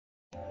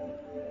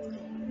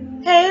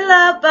Hey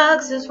love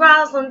bugs, it's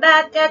Roslynn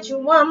back at you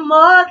one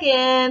more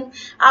again.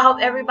 I hope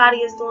everybody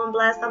is doing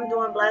blessed. I'm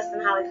doing blessed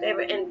and highly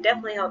favored, and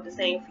definitely hope the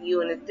same for you.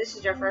 And if this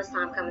is your first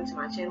time coming to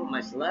my channel,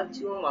 much love to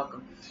you and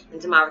welcome.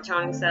 And to my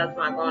returning subs,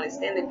 my growing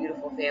extended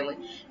beautiful family,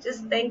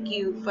 just thank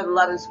you for the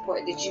love and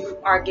support that you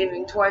are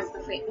giving towards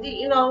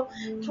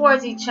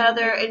towards each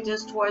other and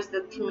just towards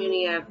the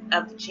community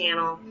of the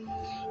channel.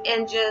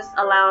 And just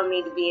allowing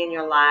me to be in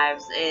your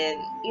lives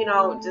and,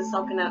 just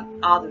soaking up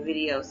all the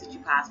videos that you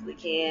possibly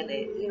can.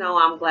 And,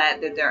 I'm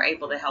glad that they're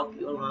able to help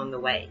you along the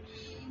way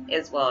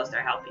as well as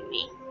they're helping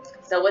me.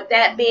 So with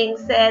that being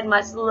said,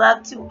 much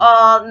love to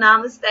all.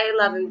 Namaste,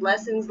 love and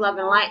blessings, love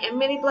and light, and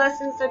many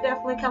blessings are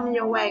definitely coming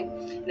your way.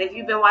 And if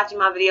you've been watching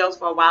my videos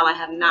for a while, I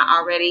have not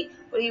already,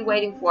 what are you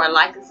waiting for?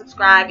 Like and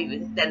subscribe, even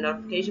hit that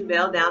notification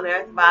bell down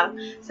there at the bottom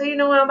so you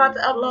know when I'm about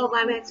to upload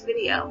my next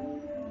video.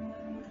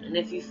 And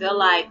if you feel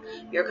like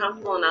you're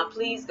comfortable enough,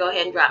 please go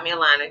ahead and drop me a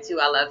line or two.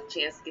 I love the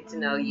chance to get to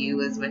know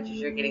you as much as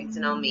you're getting to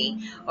know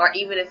me. Or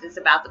even if it's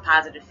about the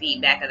positive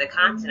feedback of the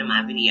content of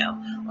my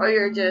video. Or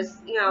you're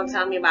just,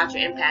 telling me about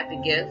your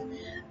impacted gift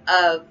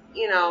of,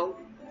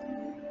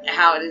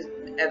 how it has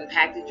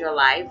impacted your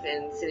life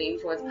and sending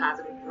you towards a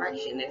positive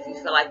direction. If you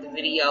feel like the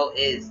video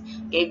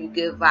gave you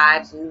good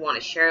vibes and you want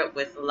to share it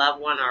with a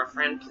loved one or a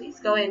friend, please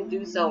go ahead and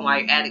do so. And while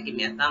you're at it, give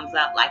me a thumbs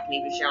up, like, and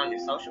even share on your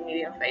social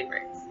media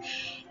favorites.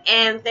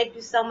 And thank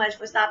you so much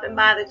for stopping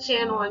by the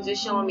channel and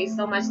just showing me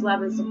so much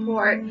love and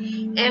support.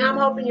 And I'm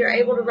hoping you're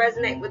able to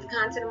resonate with the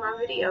content of my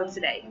video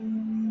today.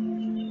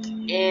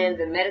 And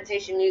the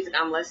meditation music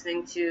I'm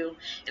listening to,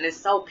 and it's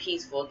so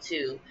peaceful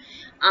too.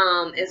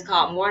 It's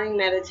called Morning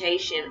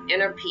Meditation,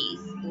 Inner Peace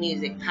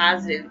Music,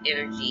 Positive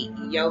Energy,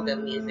 Yoga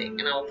Music.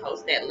 And I will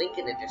post that link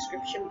in the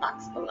description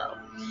box below.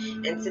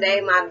 And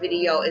today my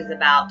video is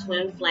about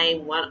Twin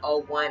Flame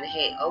 101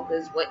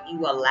 Heyoka's What You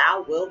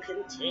Allow Will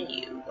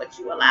Continue. What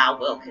you allow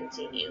will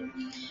continue.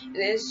 And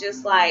it's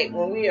just like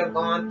when we have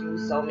gone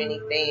through so many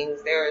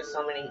things, there are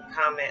so many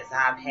comments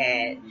I've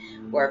had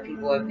where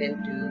people have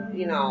been through,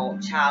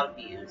 child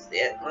abuse,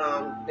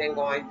 been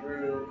going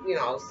through,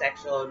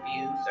 sexual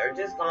abuse, or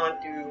just gone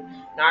through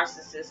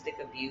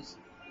narcissistic abuse,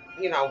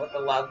 with a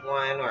loved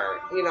one or,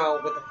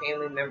 with a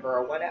family member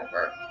or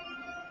whatever.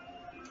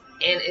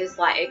 And it's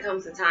like it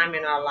comes a time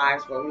in our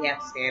lives where we have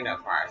to stand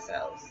up for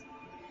ourselves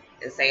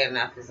and say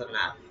enough is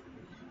enough.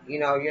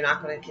 You're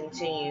not going to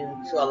continue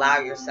to allow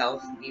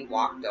yourself to be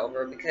walked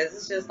over, because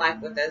it's just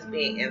like with us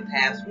being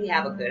empaths, we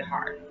have a good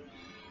heart.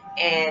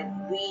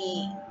 And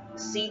we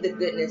see the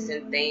goodness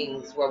in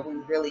things where we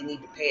really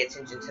need to pay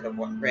attention to the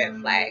red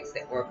flags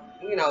that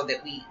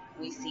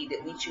we see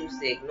that we choose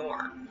to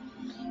ignore.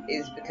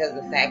 Is because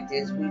the fact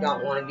is we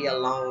don't want to be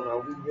alone,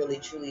 or we really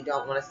truly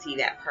don't want to see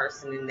that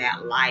person in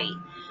that light.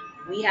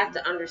 We have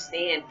to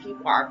understand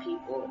people are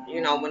people.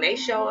 When they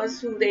show us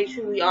who they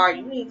truly are,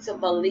 you need to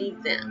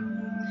believe them.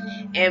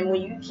 And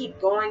when you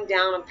keep going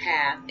down a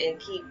path and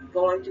keep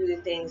going through the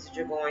things that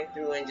you're going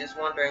through and just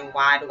wondering,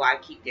 why do I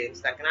keep getting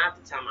stuck? And I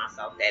have to tell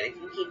myself that if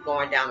you keep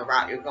going down the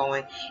route you're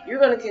going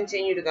to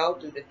continue to go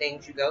through the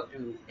things you go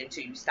through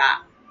until you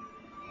stop.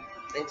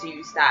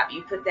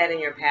 You put that in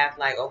your path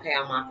like, okay,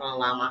 I'm not going to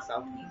allow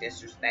myself to be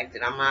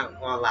disrespected. I'm not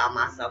going to allow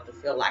myself to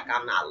feel like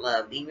I'm not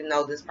loved. Even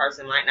though this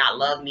person might not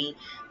love me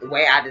the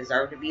way I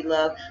deserve to be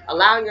loved,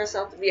 allowing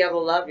yourself to be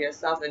able to love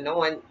yourself and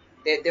knowing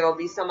that there will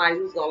be somebody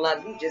who's going to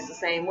love you just the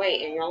same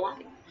way in your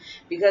life.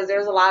 Because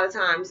there's a lot of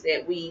times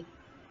that we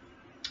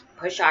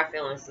push our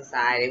feelings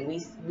aside and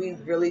we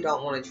really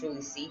don't want to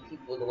truly see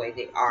people the way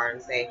they are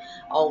and say,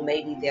 oh,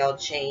 maybe they'll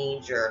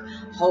change, or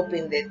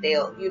hoping that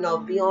they'll,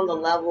 be on the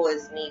level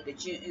as me.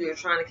 But you're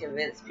trying to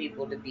convince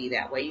people to be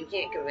that way. You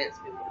can't convince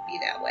people to be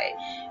that way.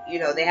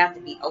 They have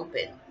to be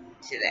open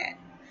to that.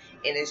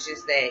 And it's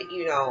just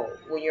that,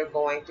 when you're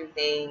going through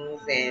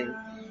things and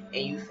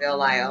you feel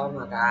like, oh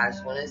my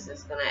gosh, when is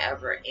this going to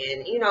ever end?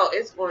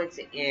 It's going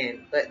to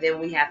end. But then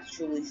we have to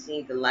truly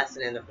see the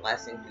lesson and the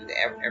blessing through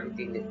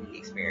everything that we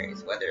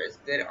experience, whether it's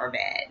good or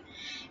bad.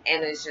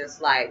 And it's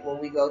just like when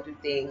we go through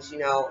things,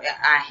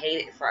 I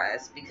hate it for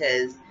us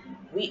because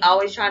we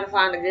always try to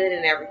find the good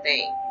in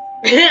everything.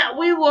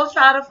 We will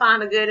try to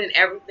find the good in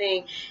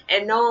everything,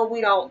 and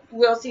knowing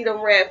we'll see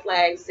them red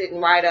flags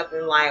sitting right up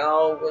and like,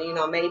 oh,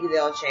 well, maybe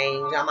they'll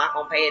change. I'm not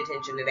going to pay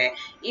attention to that.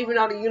 Even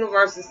though the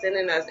universe is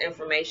sending us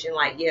information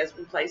like, yes,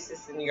 we place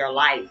this in your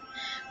life,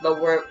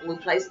 but we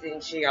place it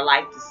into your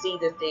life to see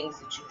the things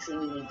that you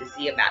truly need to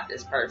see about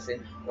this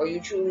person, or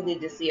you truly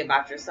need to see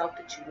about yourself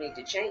that you need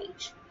to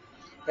change.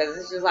 Because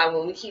it's just like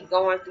when we keep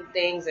going through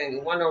things and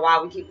you wonder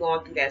why we keep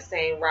going through that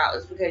same route,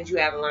 it's because you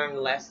haven't learned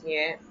the lesson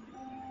yet.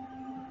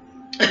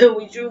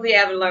 We truly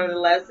haven't learned a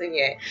lesson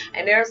yet.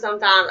 And there are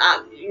sometimes,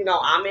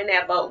 I'm in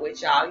that boat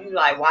with y'all. You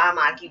like, why am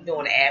I keep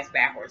doing the ass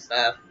backward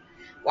stuff?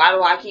 Why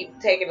do I keep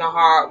taking the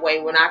hard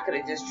way when I could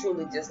have just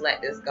truly just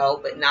let this go?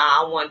 But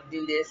now I want to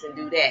do this and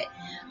do that.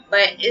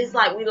 But it's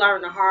like we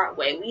learn the hard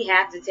way. We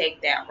have to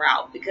take that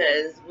route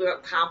because we're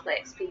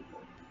complex people.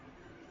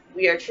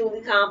 We are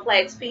truly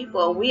complex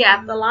people. We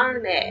have to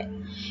learn that.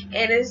 And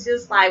it's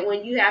just like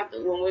when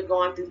we're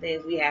going through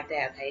things, we have to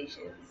have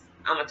patience.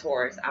 I'm a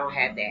Taurus. I don't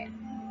have that.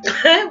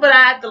 But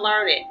I had to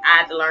learn it. I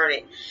had to learn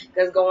it.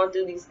 Because going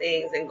through these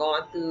things and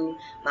going through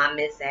my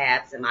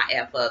mishaps and my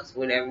F-ups,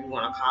 whatever you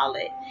want to call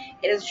it,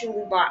 it has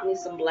truly brought me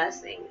some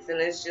blessings. And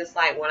it's just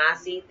like when I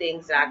see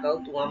things that I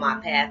go through on my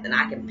path and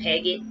I can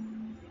peg it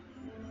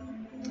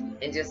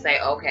and just say,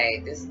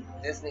 okay, this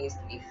needs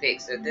to be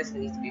fixed, or this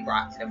needs to be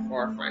brought to the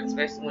forefront,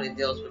 especially when it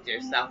deals with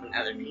yourself and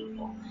other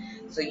people.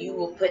 So you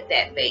will put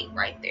that bait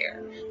right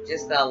there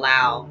just to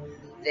allow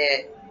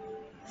that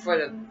for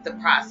the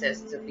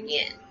process to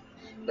begin.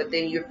 But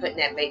then you're putting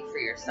that bait for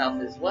yourself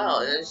as well.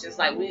 And it's just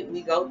like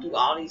we go through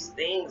all these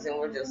things and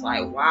we're just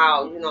like,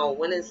 wow, you know,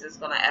 when is this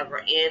going to ever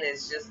end?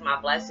 It's just my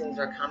blessings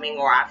are coming,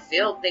 or I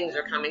feel things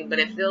are coming, but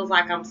it feels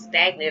like I'm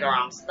stagnant or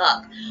I'm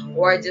stuck.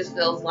 Or it just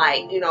feels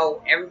like, you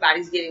know,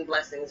 everybody's getting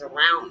blessings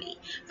around me.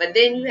 But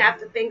then you have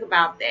to think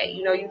about that.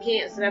 You know, you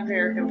can't sit up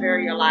here and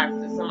compare your life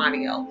to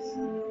somebody else.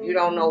 You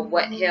don't know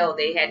what hell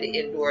they had to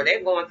endure.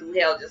 They're going through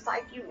hell just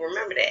like you.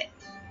 Remember that.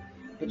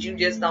 But you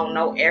just don't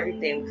know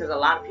everything, because a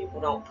lot of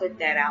people don't put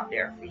that out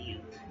there for you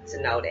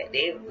to know that.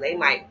 They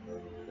might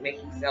make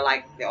you feel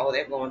like, oh,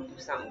 they're going through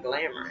something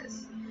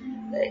glamorous.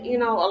 But, you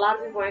know, a lot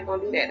of people ain't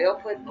going to do that. They'll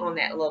put on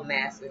that little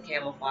mask of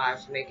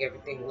camouflage to make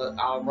everything look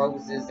all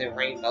roses and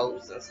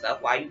rainbows and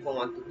stuff while you're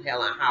going through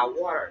hell and high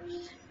water.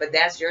 But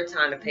that's your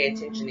time to pay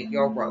attention to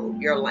your road,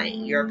 your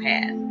lane, your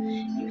path.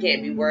 You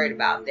can't be worried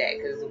about that,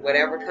 because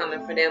whatever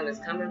coming for them is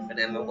coming for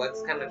them, and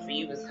what's coming for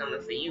you is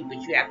coming for you.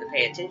 But you have to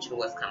pay attention to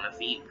what's coming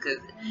for you, because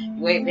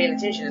you ain't paying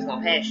attention, it's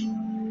going to pass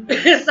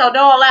you. So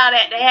don't allow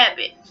that to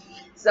happen.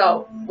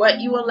 So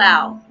what you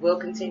allow will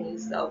continue.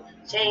 So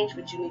change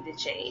what you need to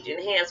change.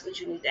 Enhance what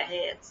you need to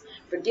enhance.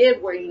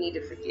 Forgive where you need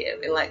to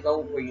forgive. And let go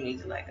where you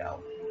need to let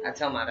go. I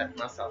tell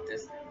myself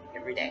this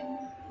every day.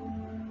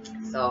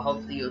 So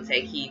hopefully you'll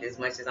take heed as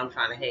much as I'm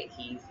trying to take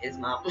heed is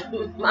my,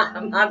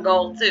 my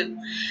goal too.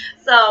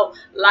 So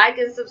like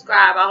and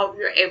subscribe. I hope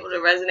you're able to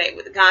resonate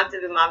with the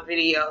content of my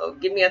video.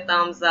 Give me a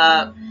thumbs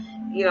up.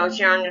 You know,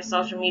 share on your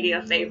social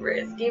media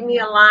favorites. Give me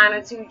a line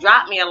or two.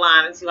 Drop me a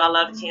line or two. I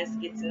love the chance to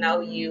get to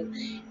know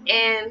you.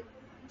 And,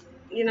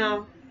 you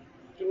know,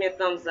 give me a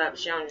thumbs up.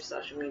 Share on your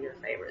social media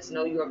favorites.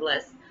 Know you are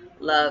blessed,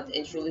 loved,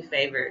 and truly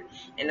favored.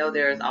 And know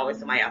there is always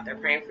somebody out there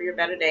praying for your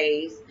better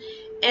days.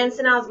 And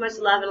send out as much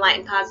love and light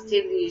and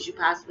positivity as you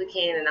possibly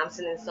can. And I'm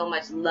sending so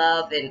much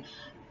love and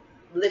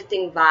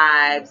lifting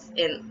vibes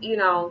and, you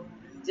know,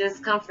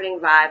 just comforting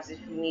vibes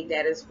if you need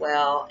that as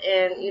well.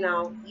 And, you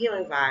know,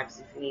 healing vibes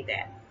if you need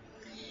that.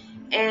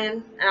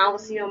 And I will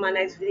see you on my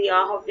next video.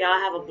 I hope y'all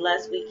have a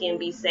blessed weekend.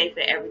 Be safe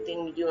in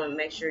everything you do, and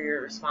make sure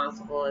you're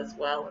responsible as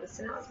well. And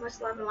send out as much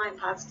love and light and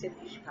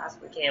positivity as you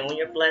possibly can. When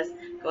you're blessed,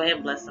 go ahead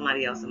and bless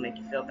somebody else and make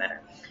you feel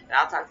better. But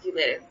I'll talk to you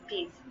later.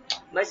 Peace.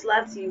 Much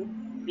love to you.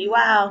 Be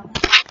wild.